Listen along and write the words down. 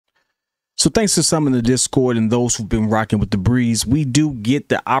So thanks to some in the Discord and those who've been rocking with the breeze, we do get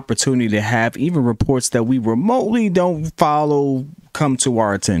the opportunity to have even reports that we remotely don't follow come to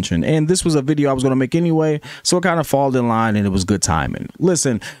our attention. And this was a video I was going to make anyway, so it kind of followed in line and it was good timing.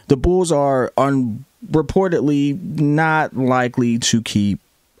 Listen, the Bulls are reportedly not likely to keep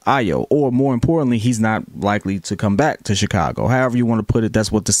Ayo, or more importantly, he's not likely to come back to Chicago. However you want to put it,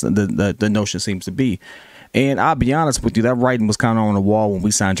 that's what the notion seems to be. And I'll be honest with you, that writing was kind of on the wall when we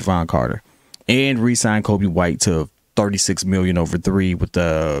signed Jevon Carter and re-signed Coby White to $36 million over 3 with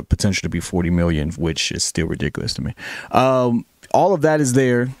the potential to be $40 million, which is still ridiculous to me. All of that is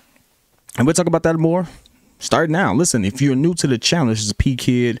there, and we'll talk about that more. Start now. Listen, if you're new to the channel, this is a P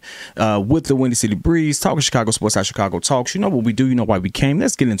Kid with the Windy City Breeze, talking Chicago sports at Chicago Talks. You know what we do. You know why we came.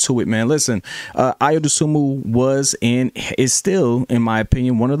 Let's get into it, man. Listen, Ayo Dosunmu was and is still, in my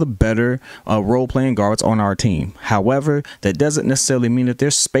opinion, one of the better role-playing guards on our team. However, that doesn't necessarily mean that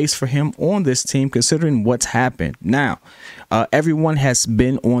there's space for him on this team, considering what's happened. Now, everyone has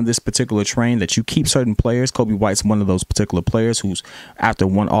been on this particular train that you keep certain players. Coby White's one of those particular players who's, after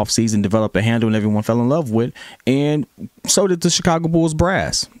one offseason, developed a handle and everyone fell in love with. And so did the Chicago Bulls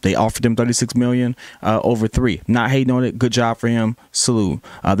brass. They offered him $36 million over 3. Not hating on it. Good job for him. Salute.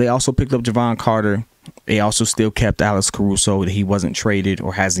 They also picked up Jevon Carter. They also still kept Alex Caruso. He wasn't traded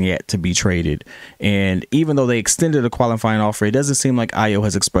or hasn't yet to be traded. And even though they extended a qualifying offer, it doesn't seem like Ayo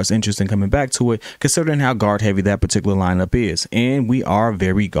has expressed interest in coming back to it, considering how guard heavy that particular lineup is. And we are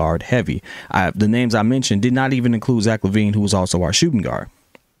very guard heavy. The names I mentioned did not even include Zach LaVine, who was also our shooting guard.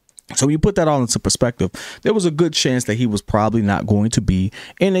 So when you put that all into perspective, there was a good chance that he was probably not going to be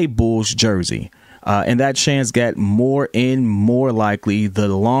in a Bulls jersey. And that chance got more and more likely the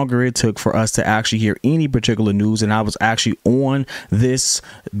longer it took for us to actually hear any particular news. And I was actually on this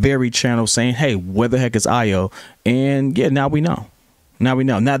very channel saying, hey, where the heck is Ayo? And yeah, now we know. Now we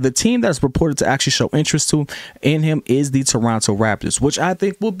know. Now, the team that's reported to actually show interest in him is the Toronto Raptors, which I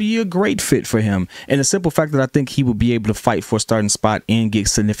think will be a great fit for him. And the simple fact that I think he will be able to fight for a starting spot and get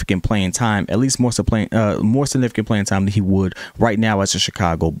significant playing time, at least more significant playing time than he would right now as a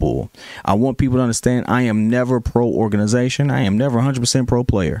Chicago Bull. I want people to understand I am never pro organization. I am never 100% pro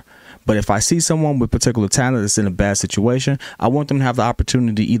player. But if I see someone with particular talent that's in a bad situation, I want them to have the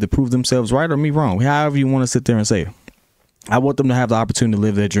opportunity to either prove themselves right or me wrong, however you want to sit there and say it. I want them to have the opportunity to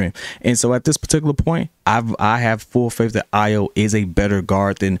live their dream. And so at this particular point, I have full faith that Ayo is a better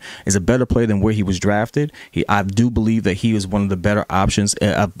guard is a better player than where he was drafted. I do believe that he is one of the better options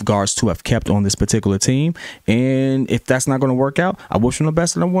of guards to have kept on this particular team. And if that's not going to work out, I wish him the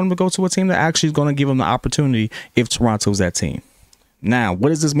best, and I want him to go to a team that actually is going to give him the opportunity if Toronto's that team. Now, what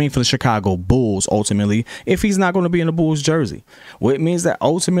does this mean for the Chicago Bulls ultimately if he's not going to be in the Bulls jersey? Well, it means that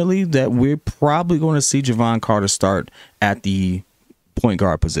ultimately that we're probably going to see Jevon Carter start at the point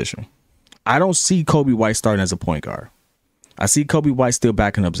guard position. I don't see Coby White starting as a point guard. I see Coby White still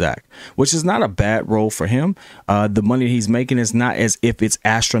backing up Zach, which is not a bad role for him. The money he's making is not as if it's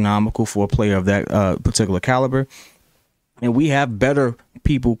astronomical for a player of that particular caliber. And we have better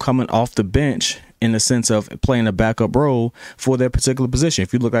people coming off the bench in the sense of playing a backup role for their particular position.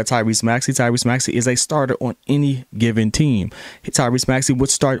 If you look at Tyrese Maxey is a starter on any given team. Tyrese Maxey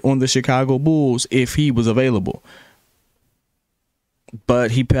would start on the Chicago Bulls if he was available. But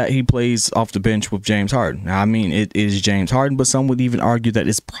he plays off the bench with James Harden. Now, I mean, it is James Harden, but some would even argue that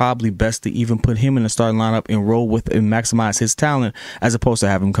it's probably best to even put him in the starting lineup and roll with and maximize his talent as opposed to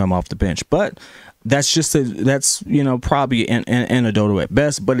have him come off the bench. But that's just probably an anecdotal at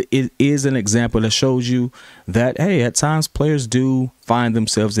best, but it is an example that shows you that, hey, at times players do find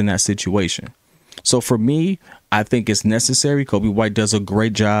themselves in that situation. So for me, I think it's necessary. Coby White does a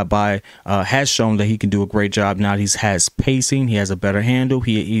great job has shown that he can do a great job now. He has pacing. He has a better handle.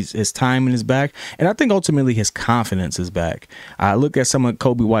 His timing is back. And I think ultimately his confidence is back. I look at some of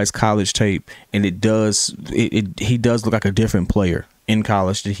Coby White's college tape, and he does look like a different player in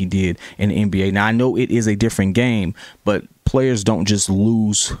college than he did in the NBA. Now, I know it is a different game, but players don't just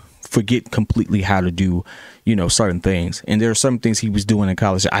forget completely how to do, certain things. And there are some things he was doing in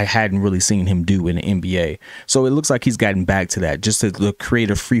college I hadn't really seen him do in the NBA. So it looks like he's gotten back to that, just to create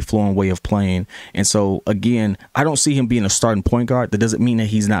a free-flowing way of playing. And so, again, I don't see him being a starting point guard. That doesn't mean that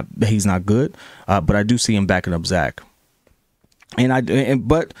he's not good, but I do see him backing up Zach.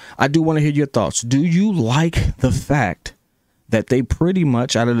 But I do want to hear your thoughts. Do you like the fact that they pretty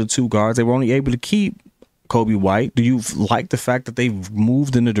much, out of the two guards, they were only able to keep Coby White? Do you like the fact that they've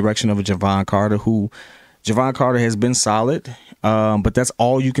moved in the direction of a Jevon Carter, Jevon Carter has been solid, but that's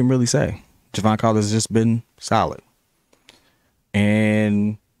all you can really say. Jevon Carter has just been solid.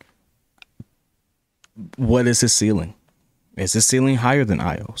 And what is his ceiling? Is his ceiling higher than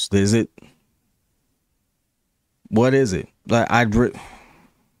Ayo's? Is it What is it? Like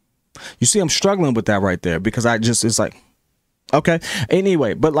you see, I'm struggling with that right there because it's like, okay.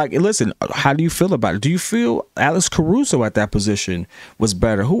 Anyway, but like, listen, how do you feel about it? Do you feel Alex Caruso at that position was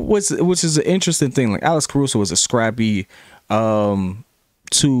better? Which is an interesting thing. Like Alex Caruso was a scrappy,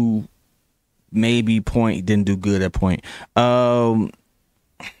 to maybe point, didn't do good at point. How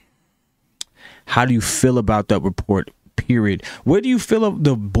do you feel about that report? Period. Where do you feel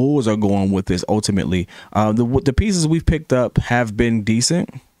the Bulls are going with this ultimately? The pieces we've picked up have been decent.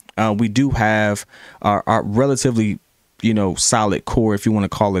 We do have our relatively, solid core, if you want to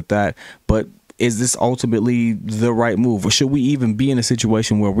call it that. But is this ultimately the right move, or should we even be in a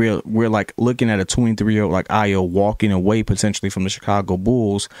situation where we're like looking at a 23-year-old like Ayo walking away potentially from the Chicago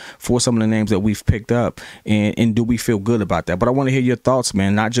Bulls for some of the names that we've picked up, and do we feel good about that? But I want to hear your thoughts,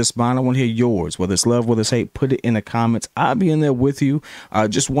 man, not just mine. I want to hear yours, whether it's love, whether it's hate. Put it in the comments. I'll be in there with you. I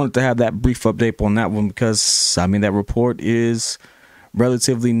just wanted to have that brief update on that one because I mean that report is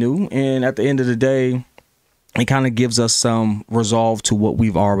relatively new, and at the end of the day, it kind of gives us some resolve to what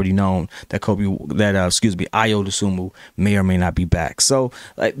we've already known, that Ayo Dosunmu may or may not be back. So,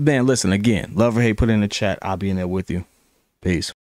 man, listen, again, love or hate, put it in the chat. I'll be in there with you. Peace.